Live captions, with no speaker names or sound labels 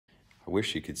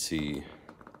wish you could see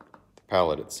the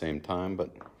palette at the same time,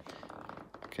 but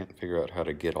I can't figure out how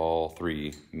to get all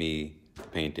three, me, the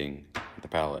painting, the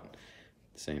palette,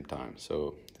 at the same time.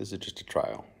 So this is just a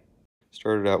trial.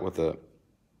 Started out with a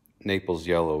Naples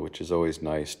yellow, which is always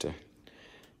nice to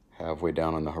have way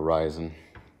down on the horizon.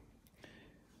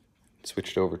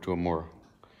 Switched over to a more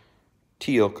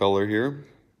teal color here.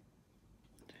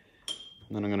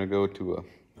 And then I'm going to go to a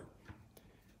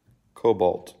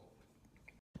cobalt.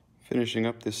 Finishing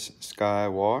up this sky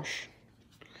wash.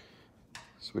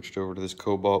 Switched over to this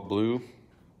cobalt blue.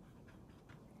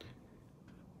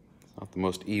 Not the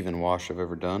most even wash I've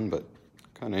ever done, but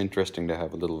kind of interesting to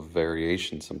have a little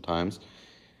variation sometimes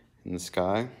in the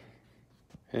sky.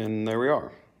 And there we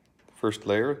are. First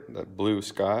layer, that blue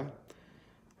sky.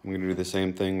 I'm going to do the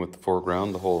same thing with the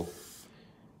foreground, the whole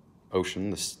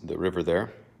ocean, the river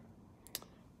there.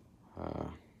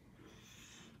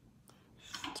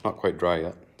 It's not quite dry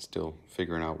yet. Still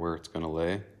figuring out where it's going to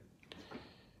lay. I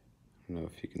don't know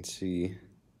if you can see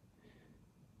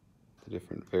the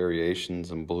different variations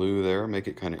in blue there. Make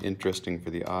it kind of interesting for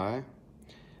the eye.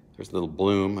 There's a little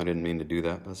bloom. I didn't mean to do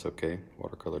that. That's okay.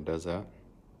 Watercolor does that.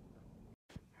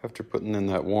 After putting in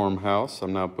that warm house,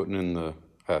 I'm now putting in the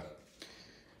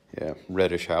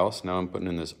reddish house. Now I'm putting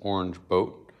in this orange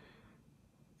boat.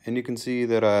 And you can see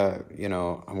that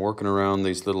I'm working around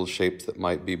these little shapes that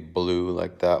might be blue,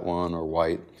 like that one, or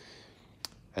white.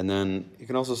 And then you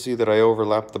can also see that I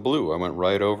overlapped the blue. I went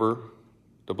right over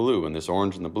the blue, and this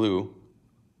orange and the blue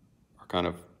are kind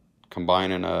of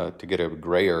combining to get a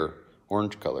grayer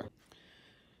orange color.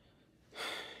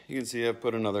 You can see I've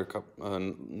put another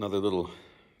little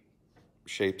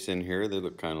shapes in here. They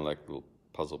look kind of like little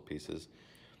puzzle pieces.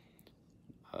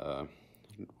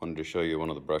 Wanted to show you one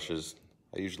of the brushes.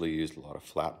 I usually use a lot of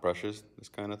flat brushes, this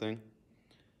kind of thing.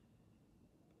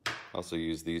 I also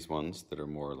use these ones that are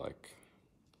more like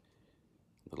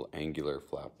little angular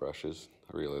flat brushes.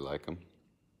 I really like them.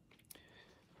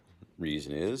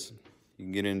 Reason is, you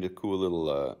can get into cool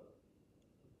little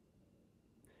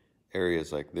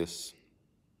areas like this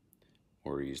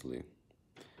more easily.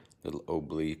 Little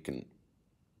oblique and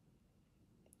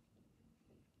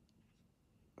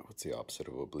what's the opposite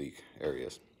of oblique?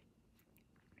 Areas.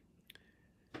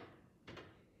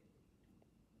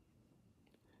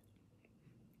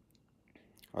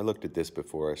 I looked at this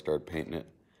before I started painting it,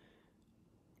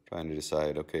 trying to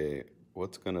decide, okay,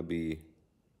 what's going to be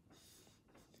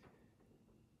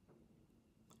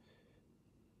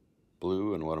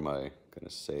blue and what am I going to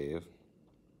save?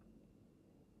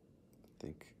 I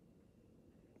think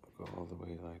I'll go all the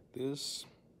way like this.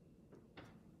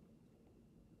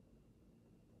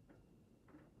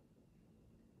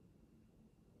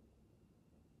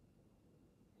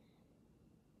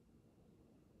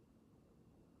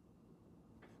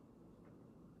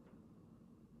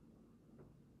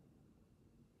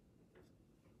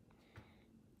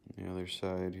 The other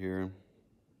side here.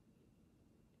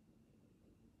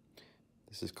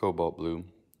 This is cobalt blue.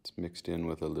 It's mixed in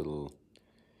with a little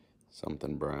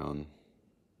something brown.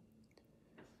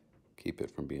 Keep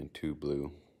it from being too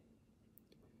blue.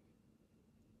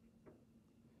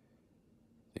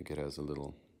 I think it has a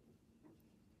little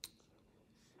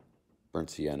burnt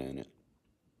sienna in it.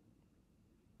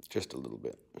 Just a little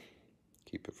bit.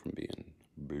 Keep it from being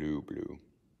blue.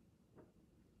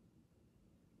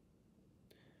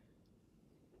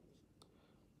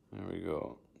 There we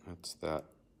go. That's that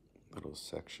little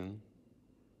section.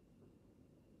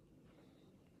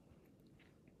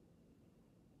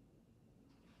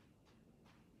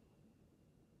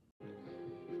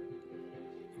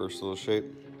 First little shape.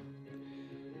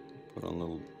 Put on a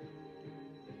little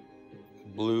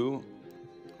blue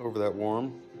over that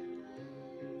warm.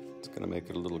 It's going to make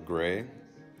it a little gray.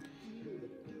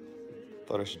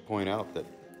 Thought I should point out that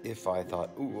if I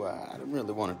thought, ooh, I don't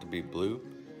really want it to be blue,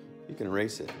 you can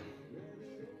erase it.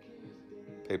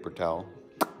 Paper towel.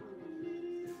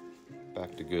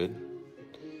 Back to good.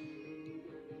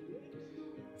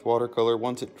 With watercolor,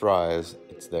 once it dries,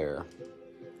 it's there.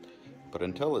 But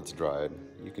until it's dried,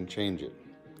 you can change it.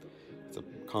 It's a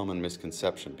common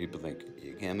misconception. People think,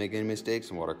 you can't make any mistakes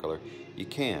in watercolor. You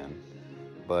can,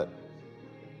 but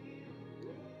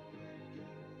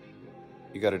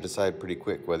you got to decide pretty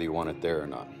quick whether you want it there or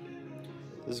not.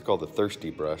 This is called the thirsty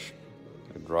brush.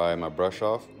 I dry my brush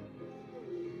off.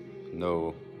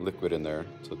 No liquid in there,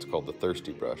 so it's called the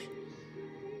thirsty brush.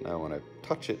 Now when I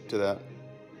touch it to that,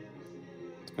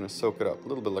 it's going to soak it up a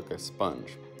little bit like a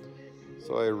sponge.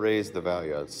 So I raised the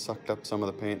value. I sucked up some of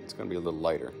the paint. It's going to be a little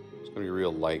lighter. It's going to be a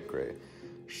real light gray.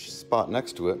 Spot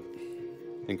next to it,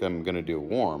 I think I'm going to do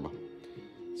warm.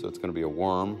 So it's going to be a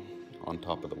warm on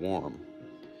top of the warm.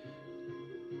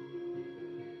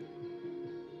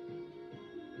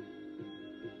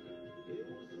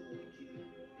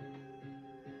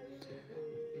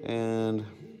 And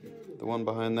the one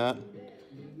behind that,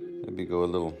 maybe go a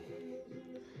little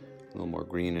more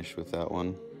greenish with that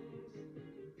one.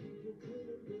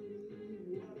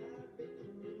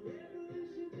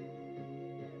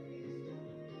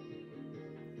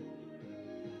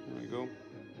 There we go.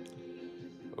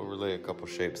 Overlay a couple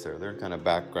shapes there. They're kind of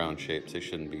background shapes. They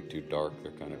shouldn't be too dark.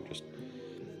 They're kind of just,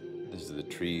 this is the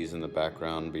trees in the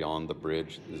background beyond the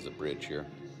bridge. This is a bridge here.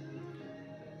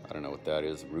 I don't know what that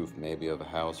is. Roof maybe of a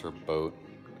house or a boat.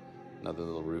 Another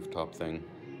little rooftop thing.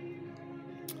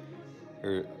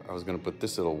 Here, I was gonna put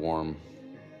this little warm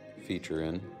feature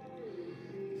in.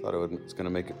 Thought it's gonna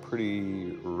make it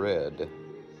pretty red.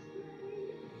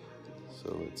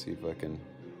 So let's see if I can.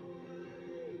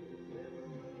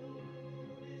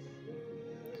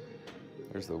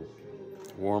 There's the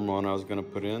warm one I was gonna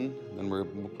put in. Then we'll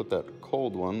put that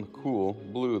cold one, the cool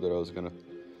blue that I was gonna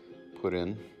put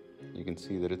in. You can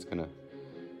see that it's gonna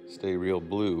stay real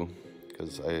blue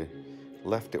because I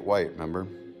left it white, remember?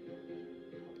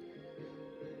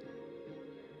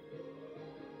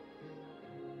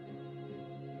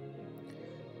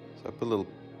 So I put a little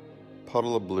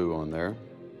puddle of blue on there.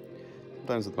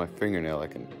 Sometimes with my fingernail I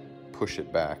can push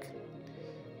it back.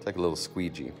 It's like a little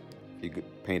squeegee. If you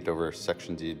could paint over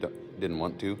sections you didn't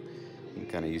want to, you can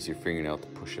kind of use your fingernail to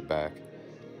push it back.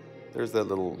 There's that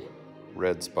little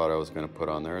red spot I was going to put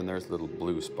on there, and there's a little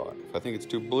blue spot. If I think it's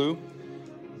too blue,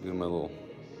 do my little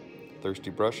thirsty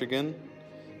brush again,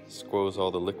 squoze all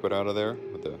the liquid out of there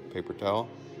with a paper towel,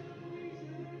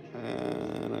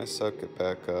 and I suck it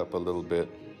back up a little bit,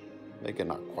 make it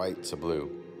not quite so blue.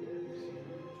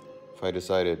 If I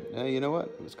decided, hey, you know what,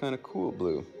 it was kind of cool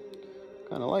blue,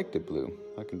 kind of liked it blue,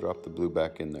 I can drop the blue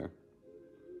back in there.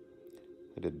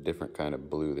 I did a different kind of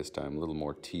blue this time, a little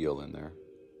more teal in there.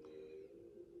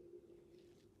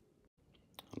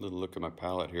 A little look at my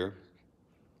palette here.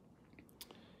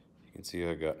 You can see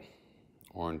I got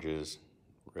oranges,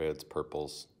 reds,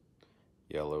 purples,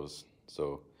 yellows.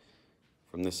 So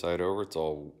from this side over, it's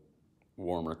all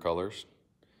warmer colors.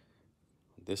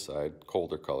 This side,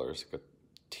 colder colors. Got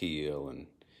teal and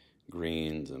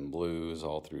greens and blues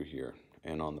all through here.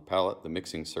 And on the palette, the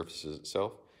mixing surfaces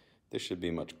itself, this should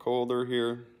be much colder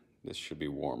here. This should be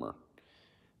warmer.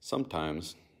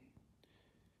 Sometimes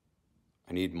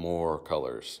I need more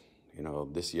colors. You know,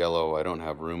 this yellow, I don't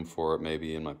have room for it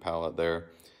maybe in my palette there.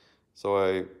 So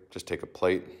I just take a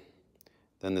plate.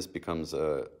 Then this becomes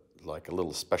like a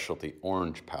little specialty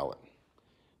orange palette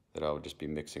that I'll just be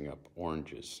mixing up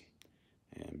oranges.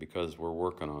 And because we're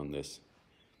working on this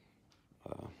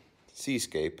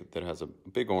seascape that has a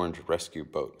big orange rescue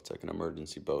boat, it's like an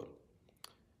emergency boat,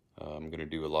 I'm gonna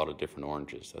do a lot of different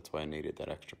oranges. That's why I needed that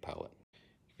extra palette.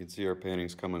 You can see our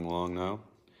painting's coming along now.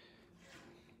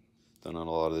 Done on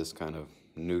a lot of this kind of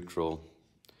neutral.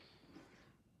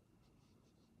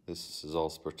 This is all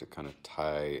supposed to kind of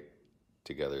tie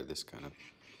together this kind of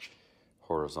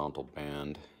horizontal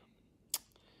band.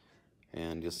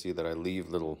 And you'll see that I leave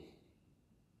little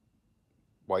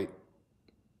white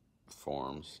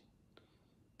forms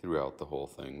throughout the whole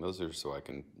thing. Those are so I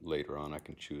can, later on, I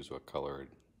can choose what color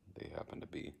they happen to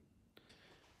be.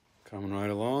 Coming right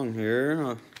along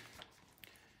here.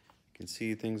 You can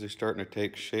see things are starting to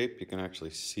take shape. You can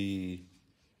actually see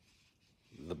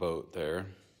the boat there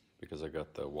because I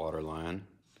got the water line,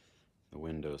 the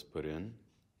windows put in.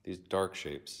 These dark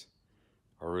shapes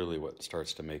are really what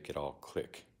starts to make it all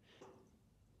click.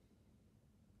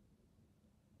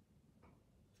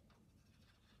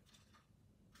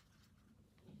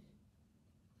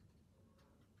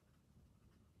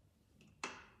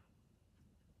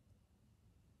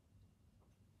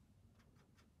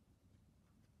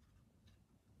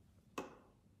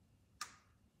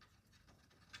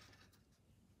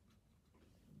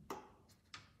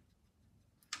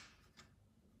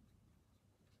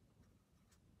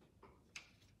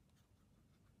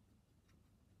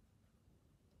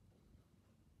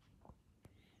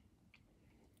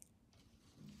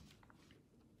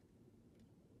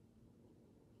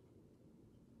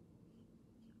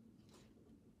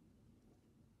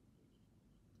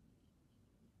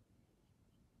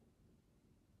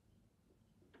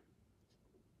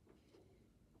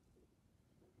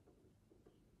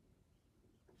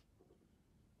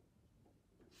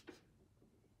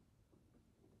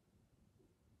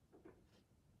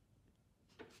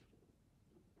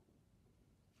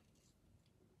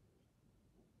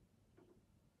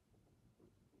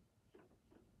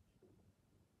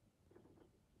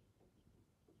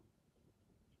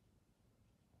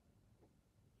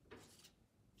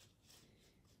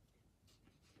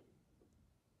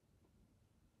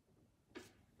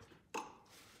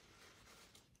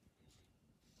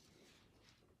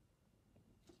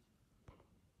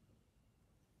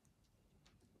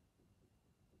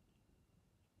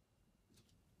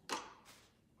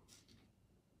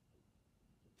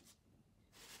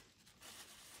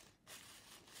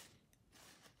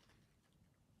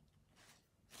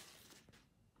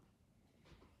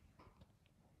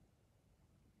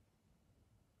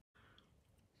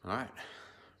 All right,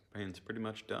 paint's pretty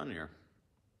much done here.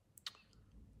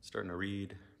 Starting to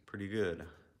read pretty good.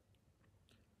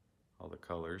 All the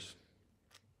colors.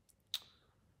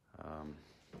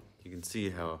 You can see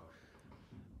how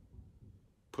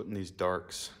putting these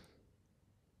darks,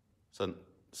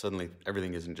 suddenly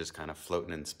everything isn't just kind of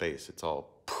floating in space. It's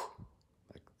all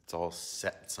like it's all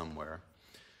set somewhere.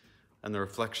 And the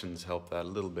reflections help that a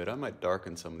little bit. I might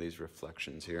darken some of these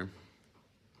reflections here.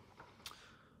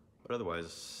 But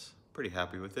otherwise, pretty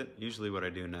happy with it. Usually what I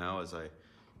do now is I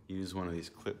use one of these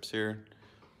clips here,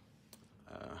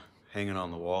 hang it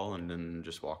on the wall, and then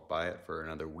just walk by it for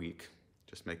another week,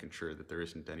 just making sure that there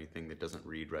isn't anything that doesn't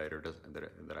read right or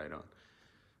that I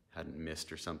hadn't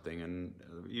missed or something. And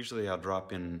usually I'll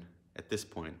drop in, at this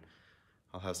point,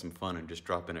 I'll have some fun and just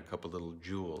drop in a couple little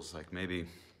jewels, like maybe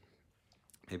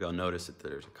I'll notice that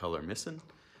there's a color missing.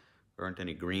 There aren't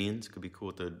any greens. Could be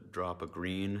cool to drop a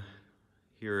green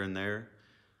here and there.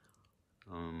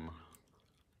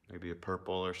 Maybe a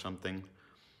purple or something.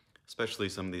 Especially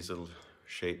some of these little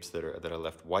shapes that are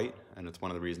left white, and it's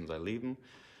one of the reasons I leave them.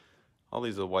 All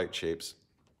these little white shapes.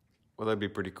 Well, that'd be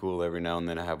pretty cool every now and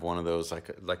then to have one of those like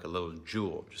a little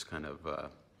jewel, just kind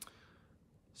of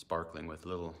sparkling with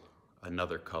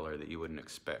another color that you wouldn't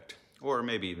expect. Or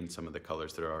maybe even some of the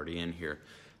colors that are already in here.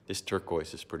 This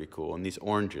turquoise is pretty cool. And these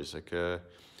oranges, like a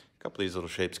couple of these little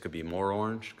shapes could be more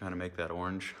orange, kind of make that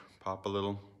orange pop a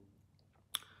little.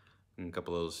 And a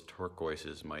couple of those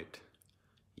turquoises might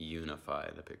unify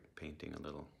the painting a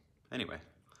little. Anyway,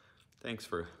 thanks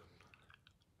for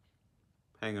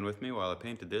hanging with me while I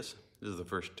painted this. This is the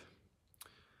first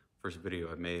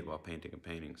video I've made while painting a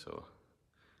painting, so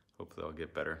hopefully I'll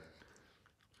get better.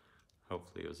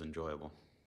 Hopefully it was enjoyable.